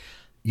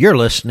You're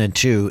listening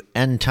to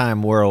End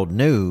Time World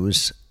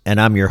News, and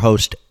I'm your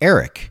host,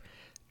 Eric.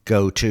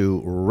 Go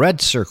to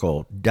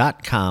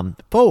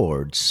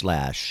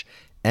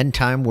redcircle.com/End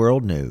Time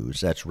World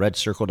News. That's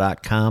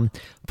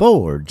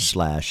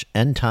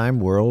redcircle.com/End Time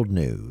World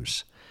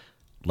News.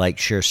 Like,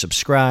 share,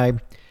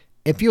 subscribe.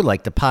 If you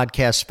like the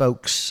podcast,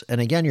 folks, and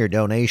again, your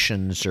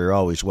donations are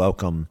always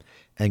welcome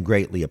and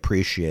greatly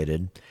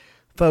appreciated.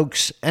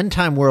 Folks, End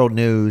Time World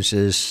News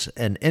is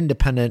an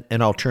independent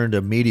and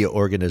alternative media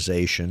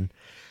organization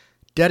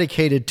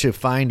dedicated to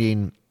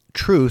finding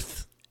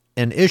truth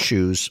and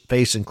issues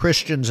facing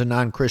Christians and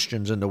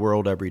non-Christians in the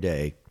world every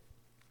day.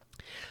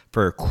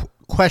 For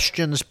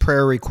questions,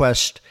 prayer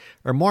requests,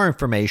 or more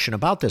information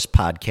about this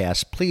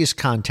podcast, please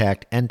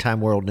contact End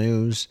Time World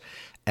News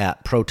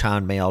at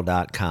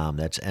protonmail.com.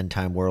 That's End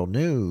Time World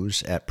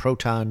News at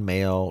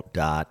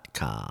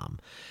protonmail.com.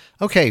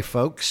 Okay,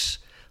 folks,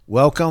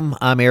 welcome.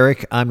 I'm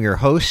Eric. I'm your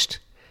host.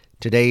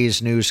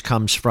 Today's news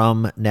comes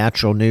from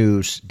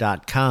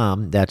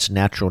naturalnews.com. That's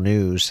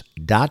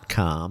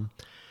naturalnews.com.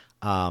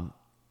 I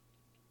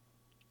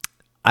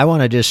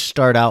want to just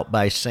start out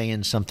by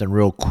saying something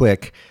real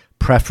quick,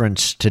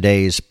 preference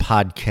today's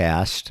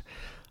podcast.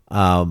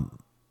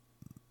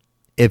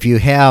 If you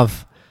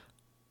have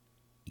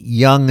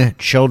young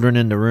children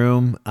in the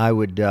room, I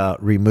would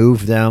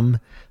remove them.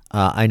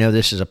 I know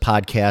this is a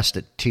podcast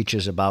that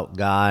teaches about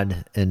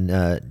God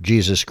and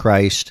Jesus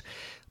Christ,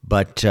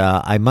 but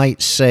I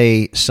might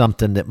say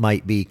something that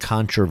might be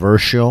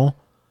controversial.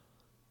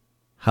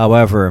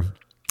 However,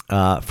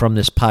 from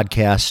this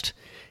podcast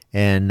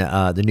and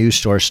the news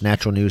source,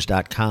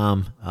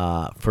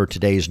 naturalnews.com, for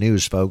today's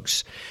news,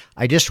 folks,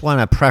 I just want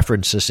to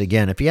preference this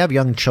again. If you have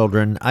young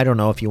children, I don't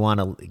know if you want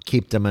to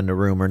keep them in the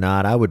room or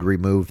not. I would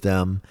remove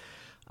them.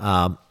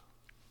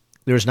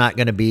 There's not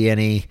going to be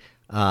any,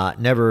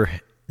 never,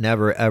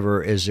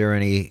 ever is there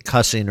any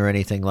cussing or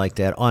anything like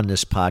that on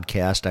this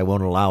podcast. I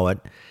won't allow it.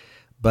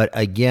 But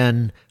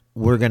again,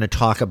 we're going to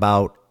talk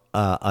about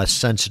a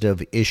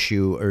sensitive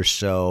issue or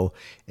so.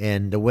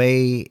 And the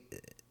way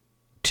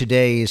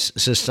today's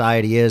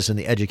society is in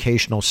the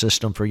educational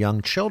system for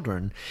young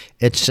children,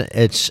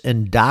 it's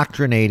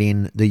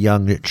indoctrinating the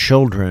young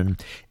children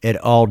at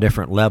all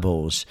different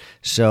levels.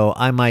 So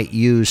I might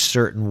use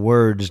certain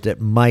words that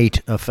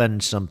might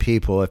offend some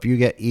people. If you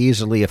get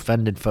easily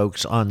offended,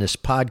 folks, on this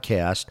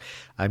podcast,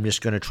 I'm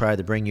just going to try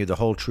to bring you the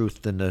whole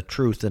truth and the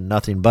truth and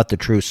nothing but the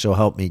truth, so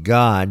help me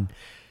God.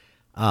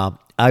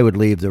 I would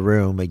leave the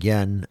room.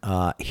 Again,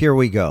 here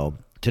we go.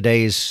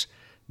 Today's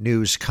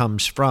news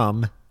comes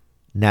from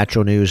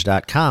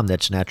naturalnews.com.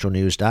 That's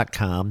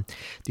naturalnews.com.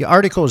 The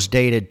article is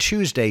dated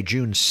Tuesday,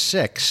 June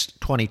 6,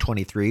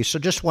 2023, so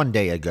just one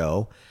day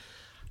ago.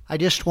 I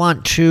just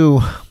want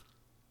to,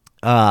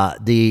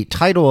 the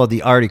title of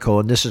the article,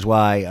 and this is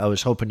why I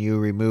was hoping you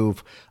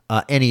remove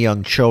any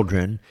young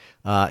children,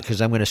 because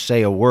I'm going to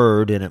say a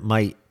word and it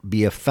might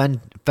be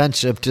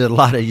offensive to a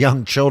lot of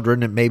young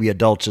children and maybe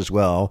adults as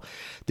well.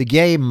 The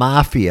gay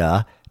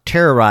mafia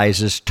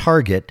terrorizes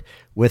Target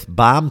with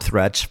bomb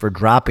threats for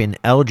dropping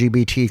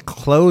LGBT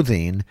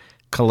clothing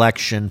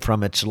collection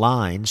from its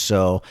line.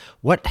 So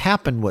what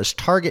happened was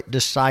Target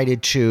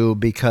decided to,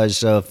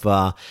 because of,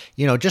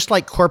 just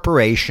like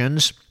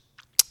corporations,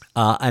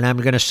 and I'm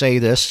going to say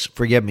this,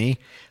 forgive me,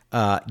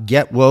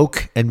 get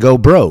woke and go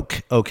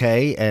broke,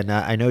 okay? And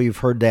I know you've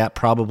heard that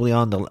probably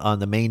on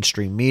the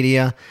mainstream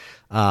media.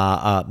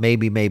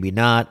 Maybe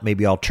not,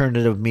 maybe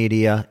alternative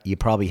media. You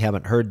probably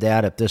haven't heard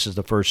that. If this is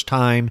the first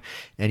time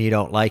and you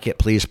don't like it,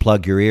 please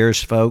plug your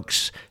ears,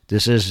 folks.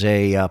 This is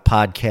a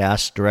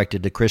podcast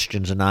directed to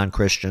Christians and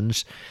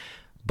non-Christians.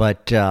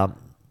 But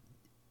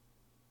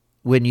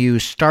when you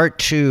start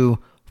to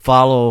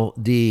follow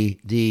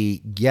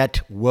the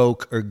get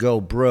woke or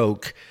go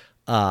broke,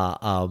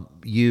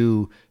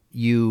 you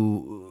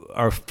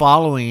are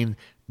following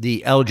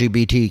the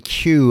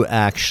LGBTQ,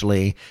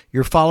 actually,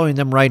 you're following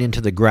them right into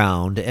the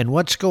ground. And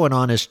what's going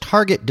on is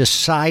Target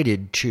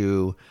decided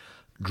to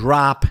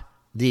drop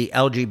the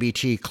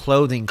LGBT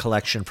clothing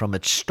collection from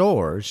its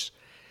stores.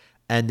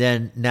 And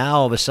then now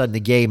all of a sudden the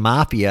gay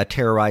mafia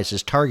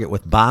terrorizes Target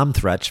with bomb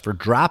threats for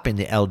dropping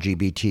the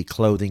LGBT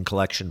clothing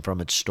collection from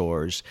its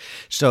stores.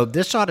 So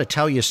this ought to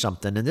tell you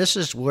something. And this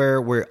is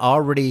where we're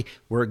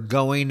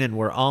going and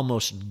we're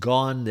almost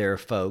gone there,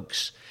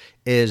 folks,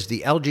 is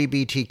the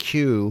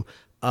LGBTQ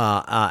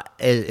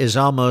is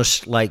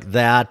almost like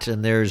that,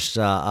 and there's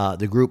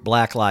the group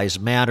Black Lives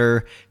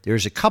Matter.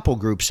 There's a couple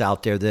groups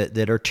out there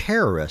that are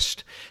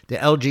terrorist. The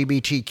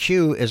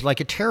LGBTQ is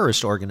like a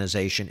terrorist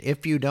organization.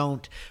 If you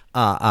don't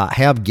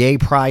have Gay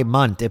Pride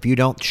Month, if you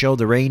don't show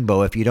the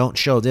rainbow, if you don't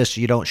show this,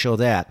 you don't show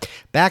that.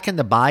 Back in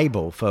the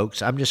Bible,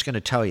 folks, I'm just going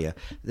to tell you,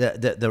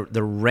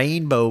 the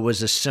rainbow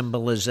was a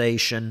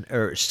symbolization,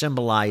 or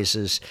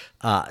symbolizes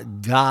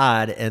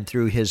God and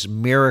through his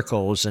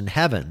miracles in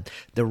heaven.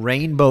 The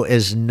rainbow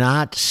is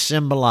not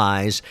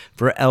symbolized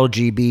for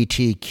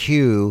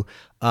LGBTQ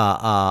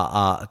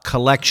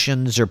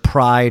collections or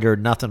pride or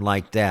nothing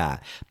like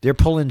that. They're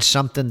pulling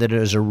something that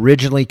is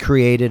originally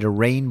created, a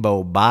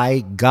rainbow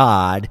by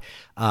God,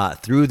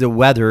 through the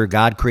weather.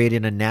 God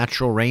created a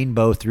natural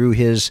rainbow through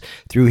his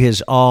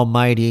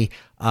almighty,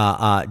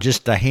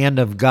 just the hand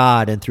of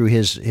God, and through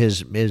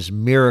his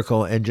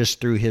miracle, and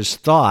just through his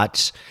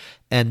thoughts.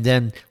 And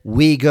then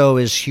we go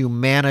as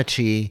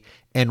humanity,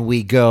 and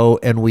we go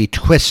and we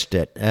twist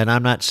it. And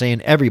I'm not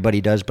saying everybody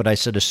does, but I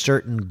said a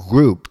certain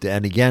group.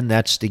 And again,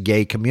 that's the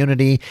gay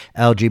community,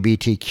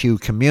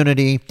 LGBTQ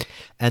community.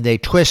 And they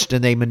twist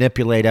and they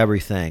manipulate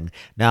everything.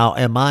 Now,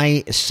 am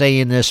I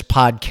saying this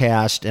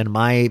podcast, and am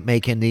I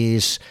making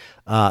these,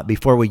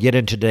 before we get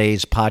into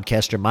today's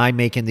podcast, am I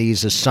making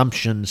these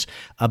assumptions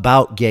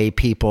about gay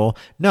people?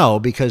 No,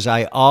 because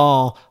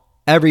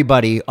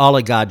everybody, all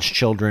of God's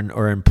children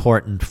are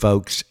important,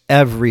 folks.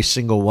 Every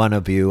single one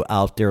of you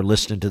out there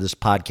listening to this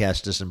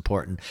podcast is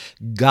important.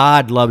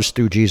 God loves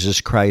through Jesus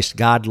Christ.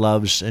 God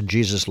loves and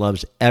Jesus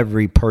loves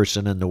every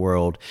person in the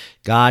world.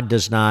 God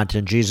does not,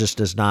 and Jesus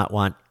does not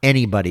want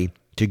anybody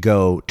to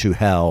go to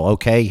hell.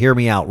 Okay? Hear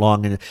me out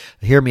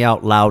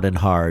loud and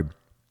hard.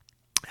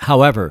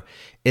 However,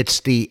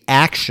 it's the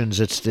actions,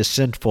 it's the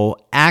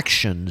sinful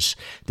actions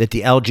that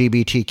the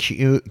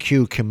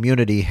LGBTQ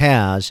community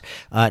has,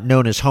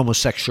 known as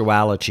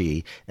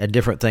homosexuality and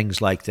different things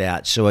like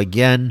that. So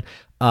again,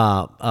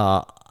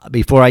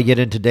 before I get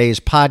into today's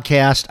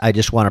podcast, I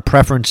just want to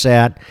preference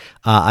that.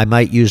 I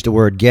might use the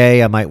word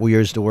gay. I might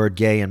use the word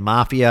gay and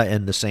mafia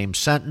in the same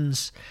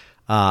sentence.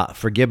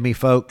 Forgive me,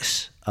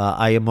 folks.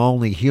 I am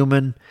only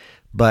human.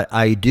 But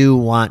I do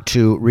want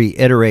to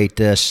reiterate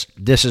this.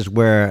 This is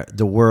where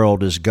the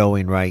world is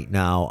going right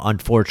now,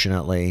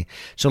 unfortunately.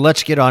 So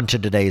let's get on to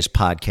today's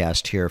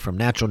podcast here from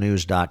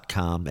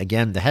naturalnews.com.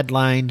 Again, the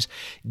headlines: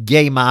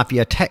 Gay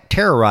Mafia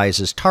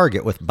terrorizes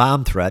Target with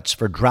bomb threats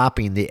for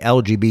dropping the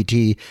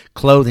LGBT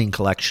clothing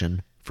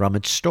collection from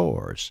its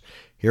stores.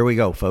 Here we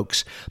go,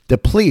 folks. The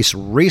police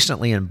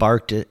recently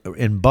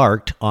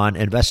embarked on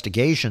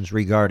investigations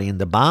regarding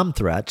the bomb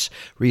threats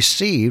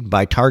received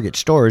by Target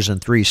stores in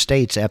 3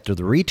 states after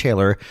the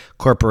retailer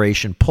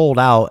corporation pulled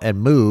out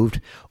and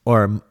moved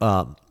or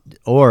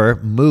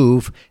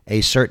move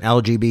a certain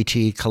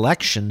LGBT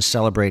collection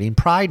celebrating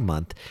Pride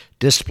Month.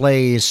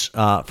 Displays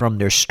from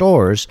their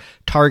stores,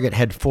 Target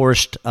had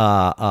forced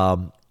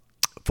the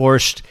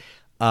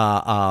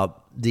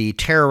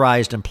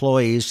terrorized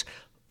employees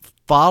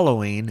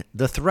following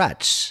the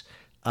threats.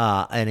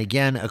 And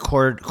again,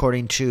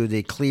 according to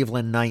the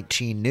Cleveland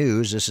 19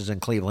 News, this is in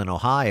Cleveland,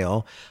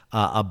 Ohio,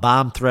 a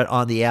bomb threat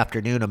on the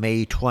afternoon of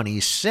May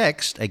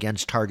 26th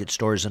against Target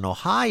stores in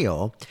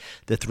Ohio.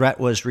 The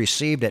threat was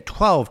received at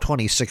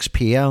 12:26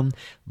 p.m.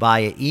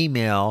 via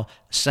email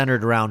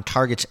centered around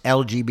Target's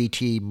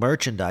LGBT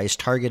merchandise.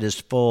 Target is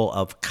full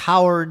of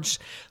cowards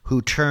who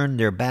turned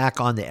their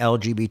back on the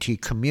LGBT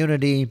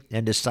community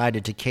and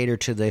decided to cater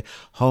to the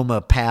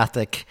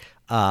homopathic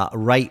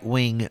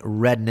right-wing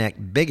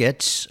redneck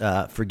bigots,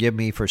 forgive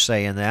me for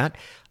saying that,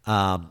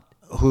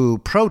 who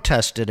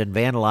protested and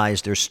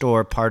vandalized their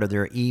store. Part of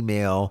the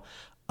email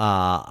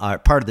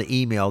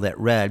that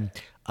read,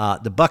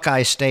 the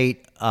Buckeye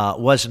State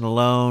wasn't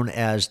alone,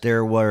 as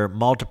there were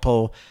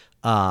multiple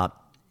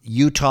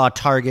Utah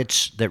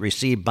Targets that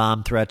received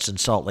bomb threats in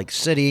Salt Lake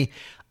City.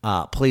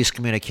 Police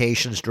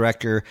Communications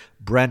Director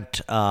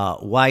Brent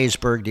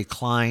Weisberg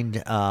declined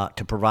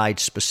to provide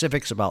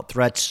specifics about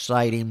threats,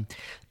 citing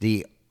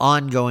the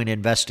ongoing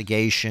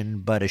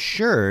investigation, but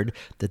assured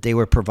that they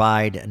would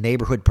provide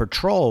neighborhood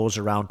patrols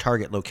around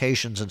Target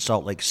locations in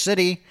Salt Lake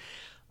City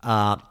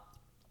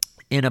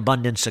in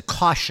abundance of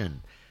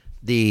caution.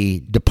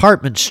 The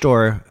department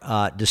store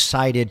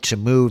decided to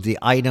move the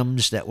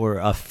items that were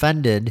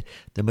offended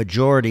the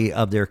majority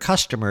of their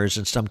customers,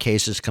 in some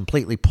cases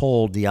completely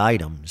pulled the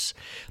items.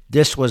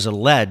 This was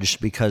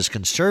alleged because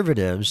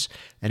conservatives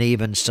and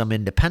even some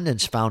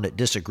independents found it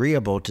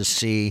disagreeable to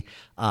see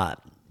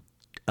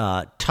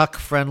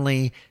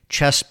tuck-friendly,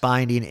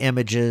 chest-binding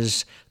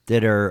images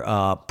that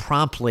are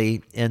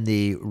promptly in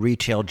the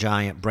retail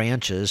giant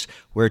branches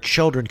where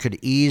children could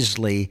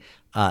easily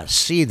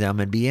see them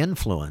and be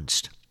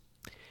influenced.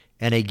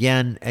 And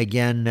again,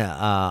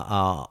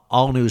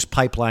 All News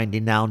Pipeline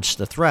denounced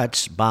the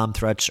threats. Bomb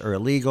threats are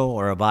illegal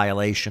or a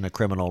violation of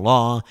criminal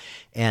law,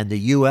 and the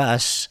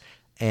U.S.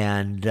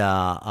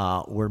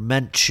 were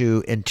meant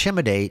to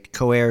intimidate,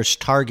 coerce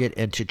Target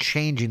into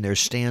changing their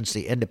stance,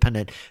 the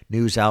independent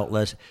news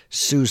outlet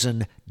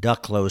Susan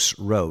Duclos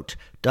wrote.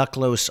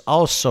 Duclos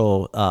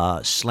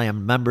also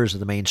slammed members of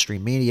the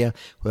mainstream media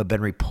who have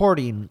been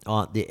reporting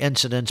on the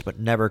incidents but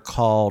never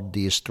called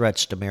these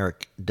threats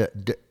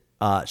domestic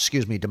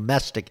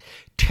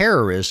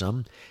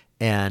terrorism,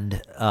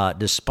 and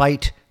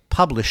despite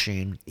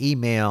publishing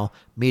email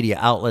media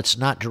outlets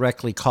not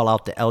directly call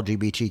out the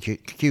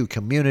LGBTQ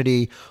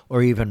community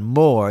or even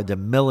more the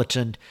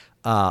militant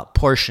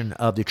portion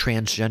of the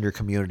transgender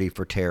community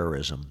for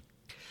terrorism.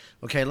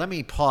 Okay, let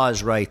me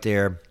pause right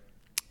there,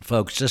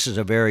 folks. This is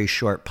a very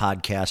short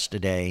podcast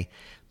today,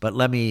 But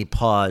let me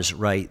pause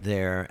right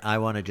there. I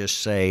want to just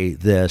say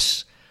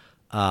this.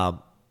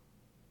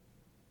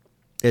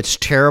 It's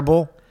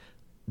terrible.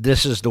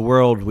 This is the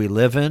world we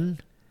live in.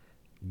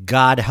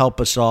 God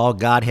help us all.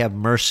 God have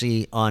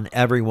mercy on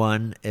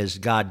everyone as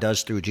God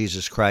does through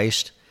Jesus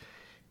Christ.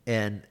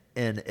 And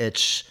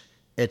it's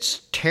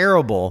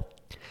terrible.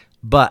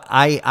 But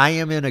I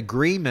am in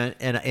agreement,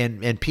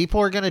 and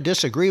people are going to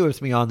disagree with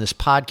me on this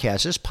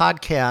podcast. This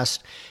podcast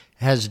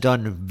has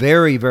done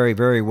very, very,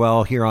 very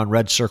well here on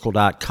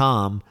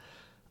redcircle.com.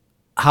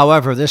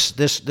 However,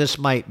 this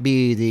might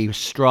be the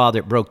straw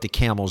that broke the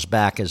camel's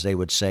back, as they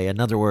would say.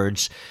 In other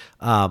words,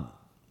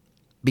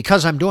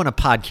 because I'm doing a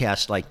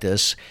podcast like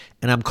this,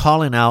 and I'm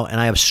calling out, and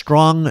I have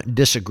strong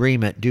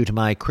disagreement due to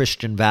my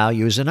Christian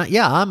values, and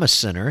I'm a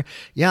sinner.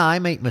 Yeah, I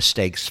make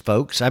mistakes,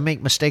 folks. I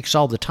make mistakes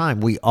all the time.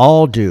 We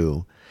all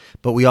do,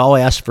 but we all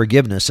ask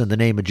forgiveness in the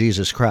name of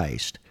Jesus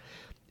Christ.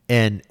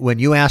 And when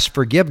you ask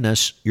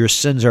forgiveness, your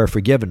sins are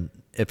forgiven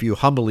if you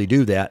humbly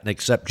do that and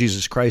accept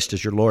Jesus Christ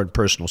as your Lord and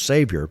personal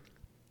Savior.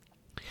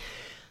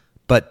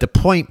 But the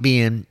point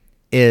being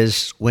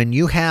is when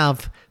you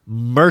have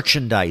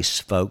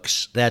merchandise,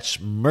 folks, that's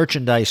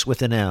merchandise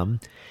with an M,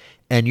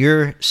 and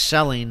you're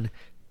selling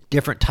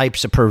different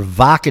types of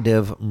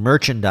provocative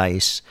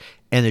merchandise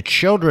in the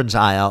children's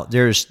aisle,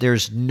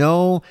 there's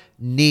no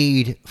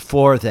need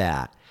for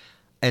that.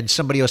 And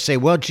somebody will say,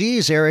 well,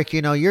 geez, Eric,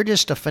 you're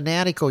just a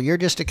fanatical. You're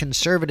just a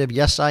conservative.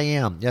 Yes, I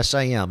am. Yes,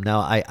 I am.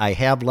 Now, I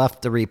have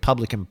left the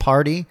Republican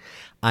Party.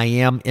 I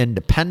am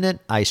independent.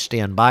 I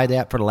stand by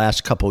that for the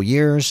last couple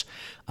years.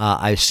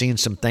 I've seen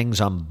some things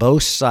on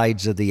both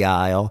sides of the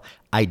aisle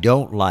I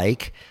don't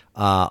like.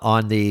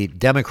 On the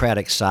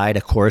Democratic side,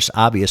 of course,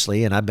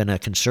 obviously, and I've been a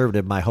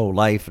conservative my whole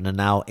life and am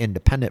now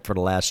independent for the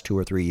last 2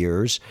 or 3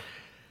 years.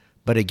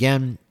 But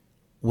again,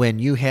 when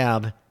you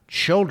have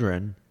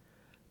children,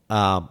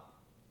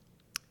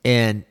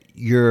 and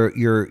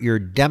you're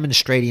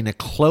demonstrating a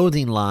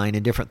clothing line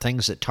and different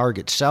things that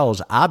Target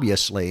sells,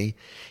 obviously,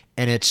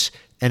 and it's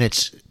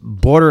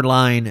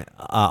borderline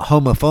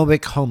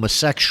homophobic,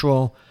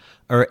 homosexual,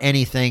 or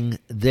anything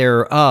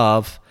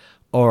thereof,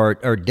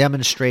 or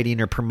demonstrating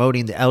or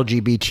promoting the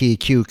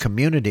LGBTQ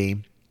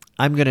community,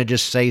 I'm going to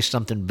just say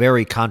something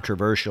very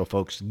controversial,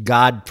 folks.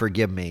 God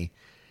forgive me.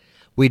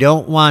 We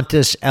don't want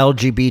this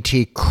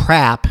LGBT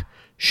crap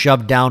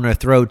shoved down our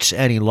throats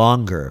any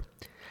longer.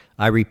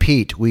 I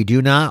repeat, we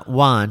do not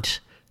want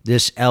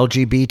this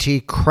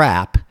LGBT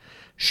crap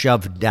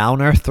shoved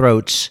down our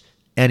throats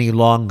any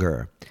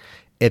longer.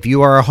 If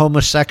you are a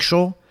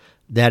homosexual,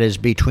 that is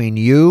between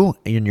you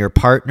and your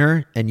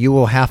partner, and you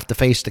will have to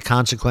face the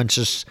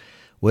consequences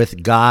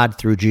with God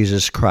through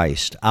Jesus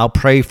Christ. I'll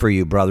pray for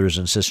you, brothers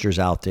and sisters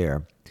out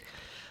there.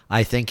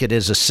 I think it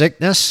is a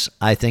sickness.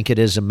 I think it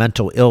is a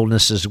mental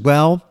illness as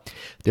well.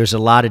 There's a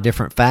lot of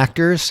different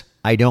factors.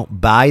 I don't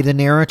buy the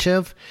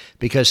narrative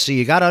because, see,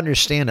 you got to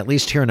understand, at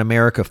least here in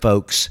America,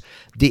 folks,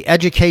 the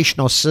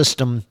educational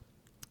system,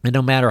 and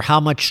no matter how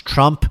much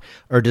Trump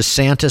or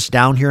DeSantis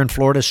down here in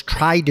Florida has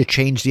tried to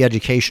change the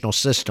educational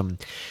system,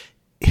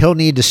 he'll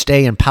need to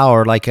stay in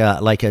power like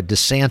a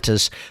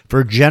DeSantis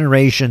for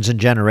generations and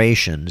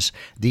generations.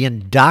 The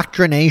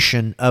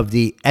indoctrination of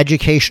the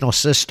educational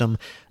system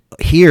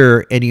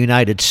here in the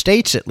United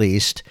States, at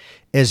least,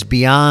 is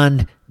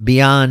beyond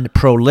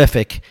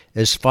prolific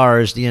as far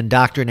as the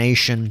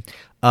indoctrination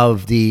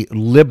of the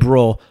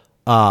liberal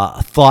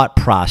thought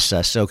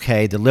process,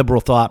 okay? The liberal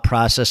thought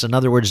process. In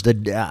other words,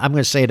 I'm going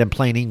to say it in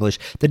plain English.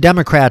 The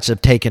Democrats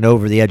have taken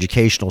over the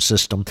educational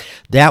system.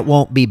 That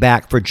won't be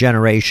back for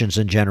generations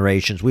and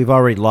generations. We've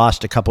already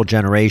lost a couple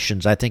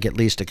generations, I think at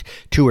least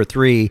 2 or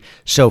 3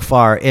 so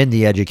far in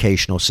the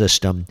educational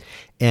system.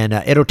 And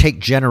it'll take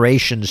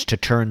generations to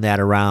turn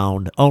that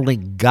around. Only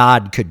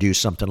God could do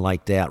something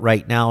like that.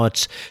 Right now,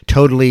 it's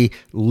totally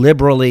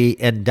liberally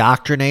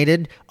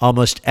indoctrinated.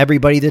 Almost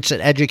everybody that's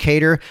an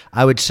educator,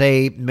 I would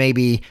say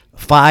maybe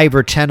 5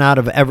 or 10 out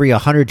of every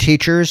 100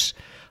 teachers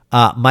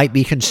might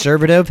be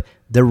conservative.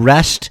 The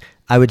rest,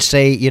 I would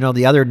say,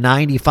 the other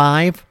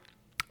 95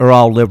 are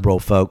all liberal,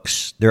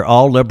 folks. They're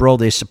all liberal.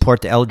 They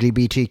support the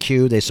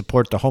LGBTQ. They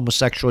support the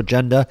homosexual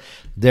agenda.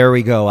 There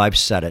we go. I've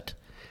said it.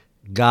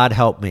 God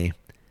help me.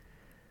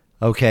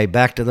 Okay,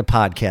 back to the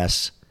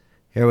podcast.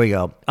 Here we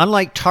go.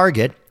 Unlike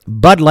Target,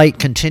 Bud Light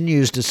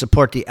continues to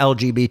support the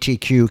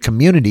LGBTQ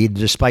community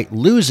despite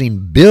losing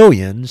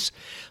billions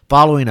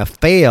following a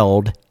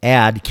failed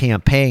ad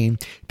campaign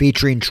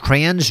featuring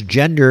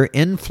transgender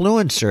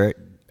influencer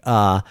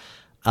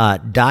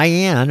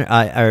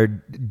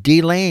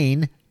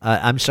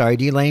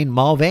Delane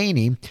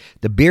Mulvaney.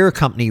 The beer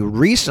company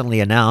recently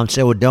announced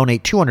it would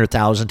donate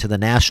 $200,000 to the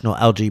National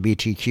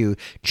LGBTQ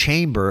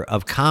Chamber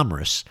of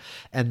Commerce.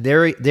 And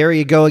there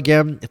you go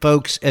again,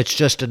 folks. It's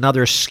just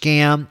another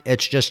scam.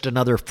 It's just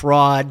another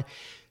fraud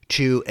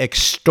to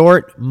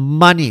extort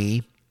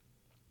money.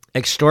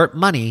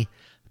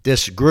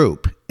 This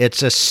group.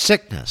 It's a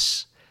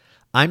sickness.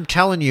 I'm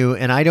telling you,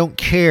 and I don't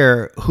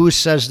care who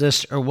says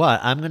this or what.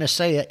 I'm going to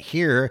say it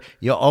here.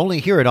 You'll only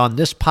hear it on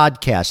this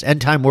podcast, End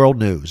Time World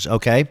News,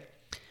 okay?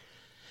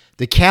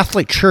 The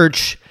Catholic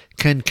Church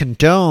can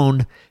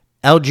condone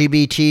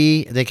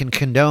LGBT, they can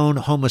condone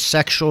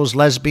homosexuals,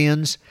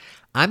 lesbians.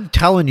 I'm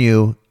telling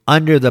you,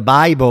 under the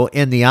Bible,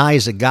 in the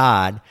eyes of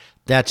God,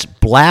 that's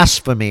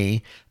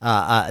blasphemy,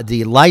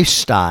 the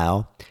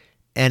lifestyle,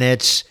 and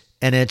it's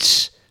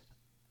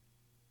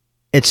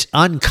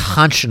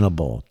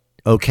unconscionable,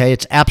 okay?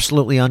 It's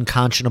absolutely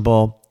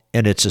unconscionable,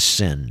 and it's a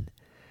sin,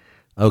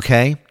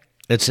 okay?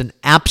 It's an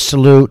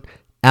absolute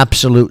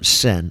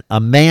sin. A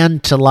man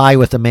to lie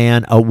with a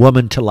man, a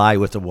woman to lie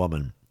with a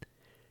woman.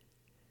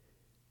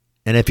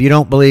 And if you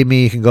don't believe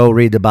me, you can go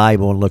read the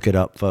Bible and look it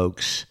up,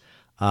 folks.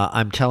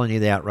 I'm telling you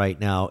that right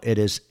now. It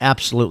is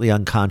absolutely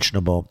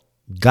unconscionable.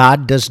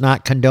 God does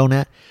not condone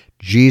that.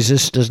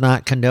 Jesus does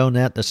not condone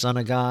that, the Son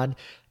of God.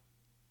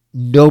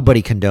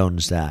 Nobody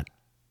condones that.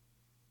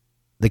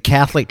 The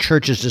Catholic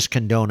Church is just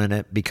condoning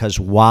it because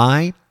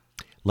why?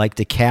 Like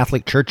the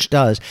Catholic Church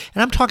does.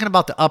 And I'm talking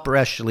about the upper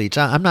echelons.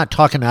 I'm not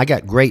talking, I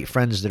got great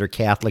friends that are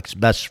Catholics,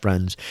 best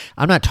friends.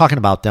 I'm not talking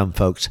about them,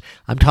 folks.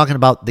 I'm talking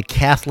about the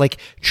Catholic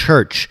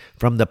Church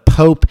from the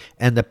Pope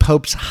and the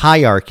Pope's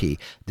hierarchy.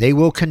 They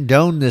will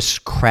condone this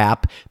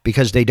crap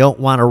because they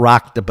don't want to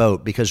rock the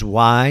boat. Because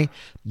why?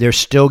 They're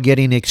still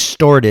getting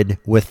extorted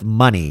with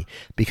money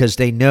because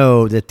they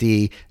know that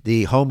the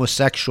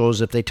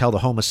homosexuals, if they tell the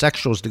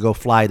homosexuals to go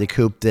fly the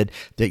coop, that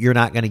you're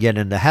not going to get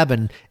into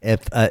heaven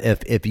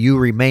if you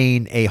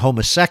remain a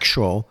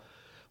homosexual.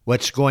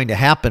 What's going to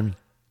happen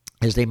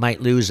is they might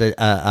lose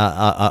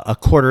a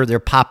quarter of their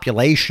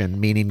population,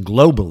 meaning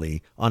globally,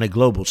 on a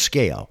global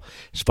scale,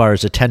 as far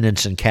as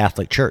attendance in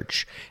Catholic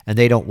Church. And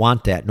they don't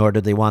want that, nor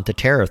do they want the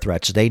terror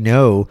threats. They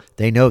know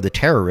the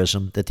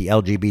terrorism that the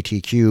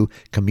LGBTQ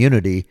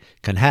community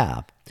can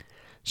have.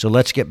 So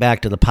let's get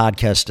back to the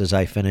podcast as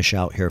I finish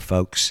out here,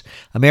 folks.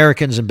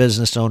 Americans and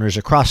business owners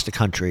across the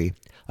country,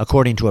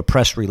 according to a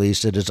press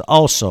release, it is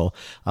also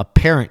a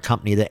parent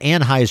company that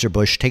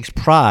Anheuser-Busch takes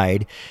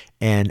pride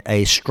and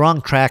a strong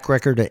track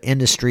record of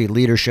industry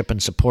leadership in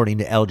supporting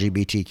the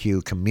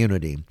LGBTQ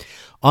community.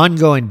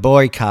 Ongoing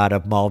boycott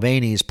of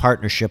Mulvaney's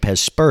partnership has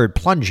spurred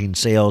plunging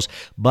sales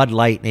Bud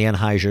Light and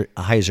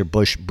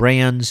Anheuser-Busch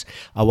brands,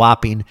 a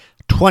whopping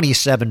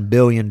 $27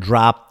 billion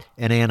drop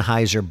in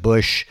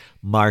Anheuser-Busch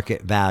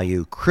market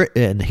value.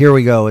 And here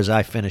we go as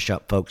I finish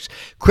up, folks.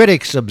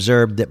 Critics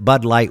observed that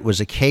Bud Light was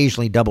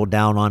occasionally doubled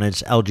down on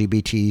its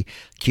LGBTQ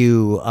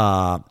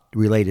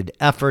related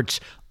efforts,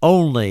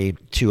 only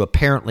to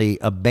apparently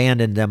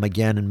abandon them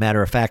again. And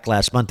matter of fact,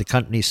 last month the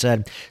company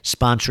said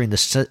sponsoring the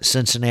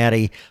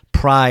Cincinnati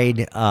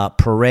Pride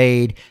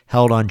Parade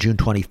held on June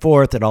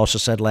 24th. It also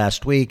said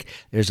last week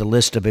there's a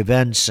list of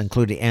events,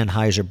 including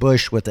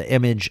Anheuser-Busch, with the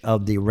image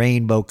of the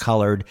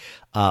rainbow-colored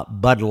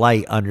Bud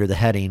Light under the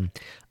heading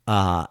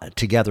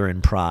Together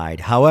in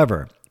Pride.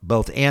 However,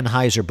 both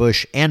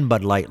Anheuser-Busch and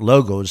Bud Light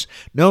logos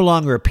no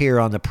longer appear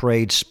on the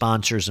parade's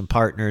sponsors and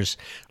partners,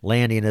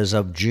 landing as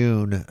of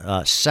June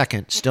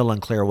 2nd. Still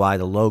unclear why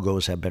the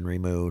logos have been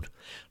removed.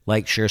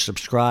 Like, share,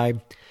 subscribe.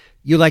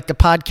 You like the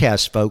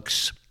podcast,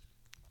 folks.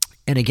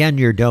 And again,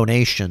 your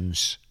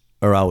donations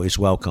are always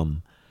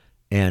welcome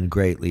and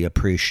greatly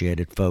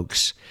appreciated,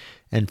 folks.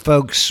 And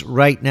folks,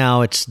 right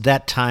now it's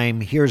that time.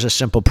 Here's a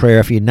simple prayer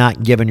if you've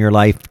not given your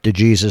life to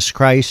Jesus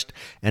Christ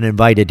and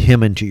invited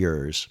him into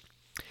yours.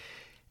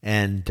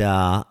 And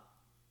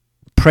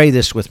pray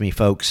this with me,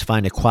 folks.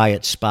 Find a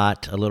quiet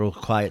spot, a little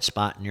quiet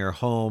spot in your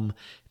home.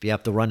 If you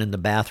have to run in the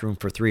bathroom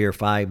for 3 or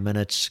 5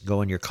 minutes,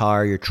 go in your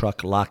car, your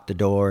truck, lock the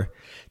door.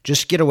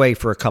 Just get away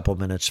for a couple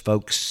minutes,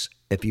 folks,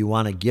 if you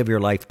want to give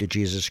your life to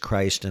Jesus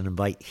Christ and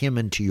invite him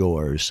into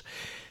yours.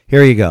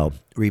 Here you go.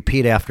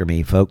 Repeat after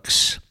me,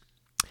 folks.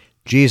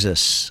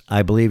 Jesus,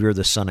 I believe you're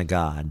the Son of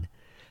God,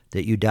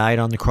 that you died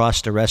on the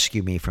cross to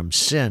rescue me from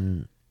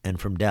sin and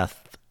from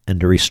death and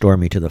to restore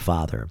me to the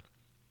Father.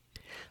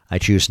 I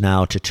choose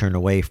now to turn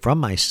away from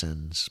my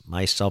sins,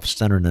 my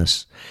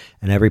self-centeredness,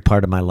 and every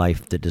part of my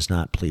life that does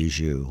not please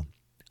you.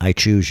 I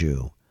choose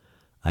you.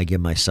 I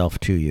give myself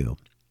to you.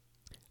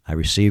 I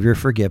receive your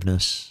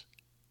forgiveness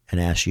and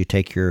ask you to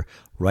take your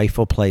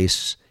rightful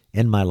place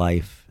in my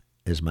life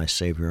as my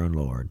Savior and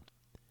Lord.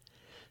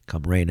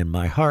 Come reign in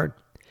my heart.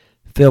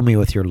 Fill me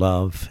with your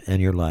love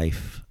and your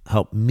life.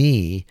 Help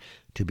me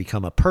to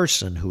become a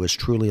person who is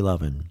truly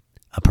loving,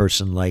 a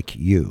person like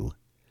you.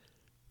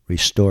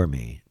 Restore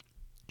me.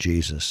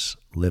 Jesus,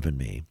 live in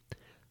me.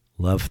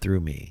 Love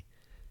through me.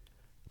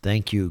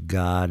 Thank you,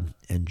 God.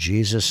 In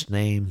Jesus'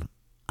 name,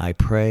 I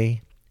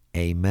pray.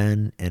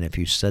 Amen. And if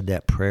you said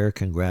that prayer,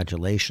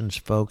 congratulations,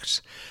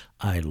 folks.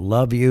 I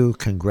love you.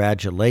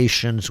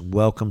 Congratulations.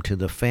 Welcome to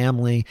the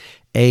family.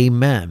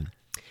 Amen.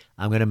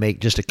 I'm going to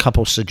make just a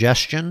couple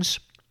suggestions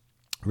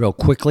real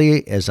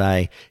quickly as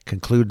I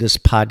conclude this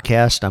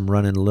podcast. I'm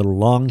running a little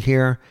long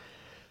here,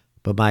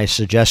 but my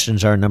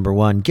suggestions are, number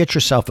one, get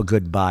yourself a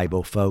good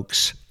Bible,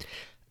 folks.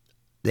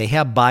 They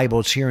have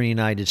Bibles here in the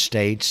United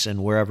States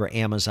and wherever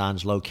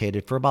Amazon's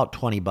located for about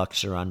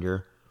 $20 or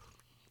under.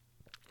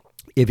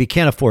 If you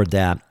can't afford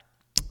that,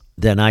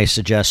 then I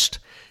suggest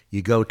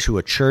you go to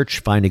a church,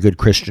 find a good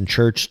Christian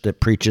church that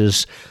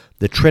preaches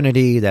the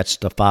Trinity. That's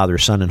the Father,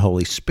 Son, and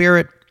Holy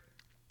Spirit.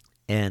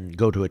 And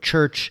go to a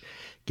church,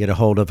 get a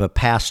hold of a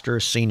pastor,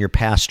 senior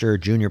pastor,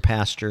 junior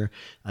pastor,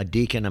 a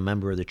deacon, a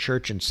member of the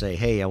church, and say,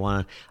 hey,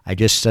 I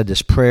just said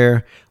this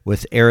prayer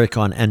with Eric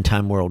on End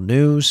Time World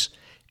News,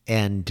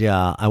 and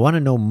I want to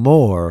know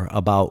more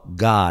about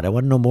God. I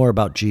want to know more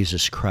about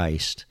Jesus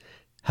Christ.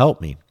 Help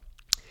me.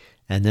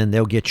 And then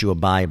they'll get you a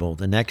Bible.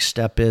 The next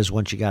step is,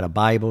 once you got a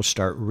Bible,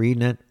 start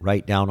reading it,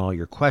 write down all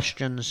your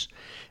questions.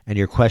 And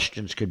your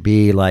questions could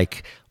be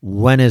like,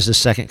 when is the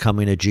second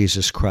coming of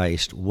Jesus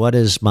Christ? What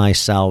is my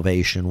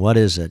salvation? What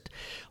is it?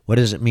 What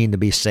does it mean to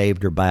be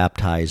saved or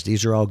baptized?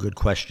 These are all good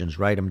questions.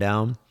 Write them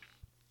down.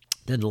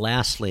 Then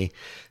lastly,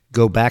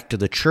 go back to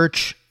the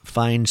church,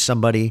 find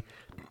somebody,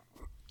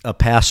 a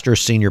pastor,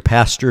 senior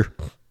pastor,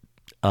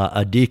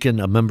 a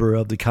deacon, a member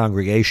of the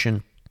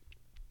congregation.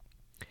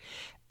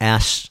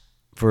 Ask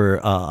for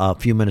a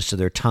few minutes of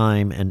their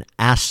time and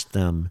ask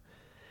them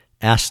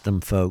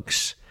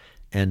folks,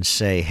 and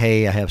say,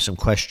 hey, I have some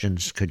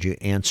questions. Could you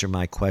answer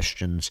my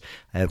questions?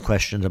 I have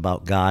questions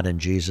about God and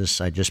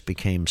Jesus. I just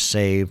became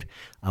saved.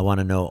 I want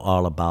to know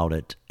all about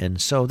it. And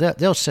so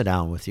they'll sit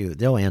down with you.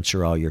 They'll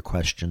answer all your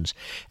questions.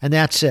 And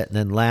that's it. And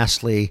then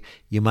lastly,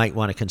 you might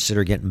want to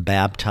consider getting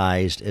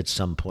baptized at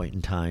some point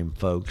in time,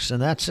 folks.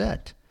 And that's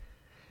it.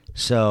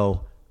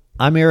 So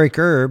I'm Eric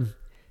Erb,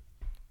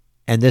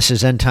 and this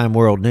is End Time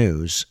World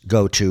News.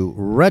 Go to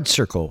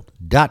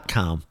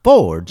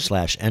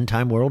redcircle.com/End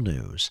Time World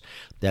News.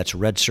 That's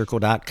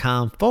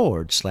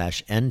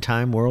redcircle.com/End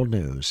Time World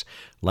News.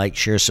 Like,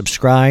 share,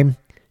 subscribe.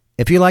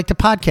 If you like the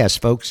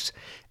podcast, folks,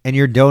 and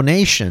your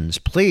donations,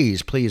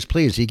 please, please,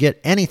 please, if you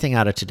get anything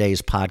out of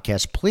today's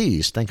podcast,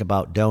 please think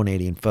about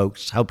donating,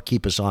 folks. Help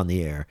keep us on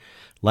the air.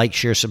 Like,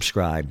 share,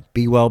 subscribe.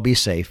 Be well, be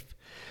safe.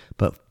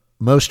 But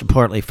most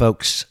importantly,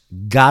 folks,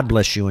 God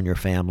bless you and your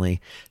family.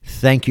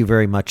 Thank you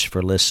very much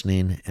for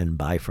listening, and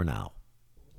bye for now.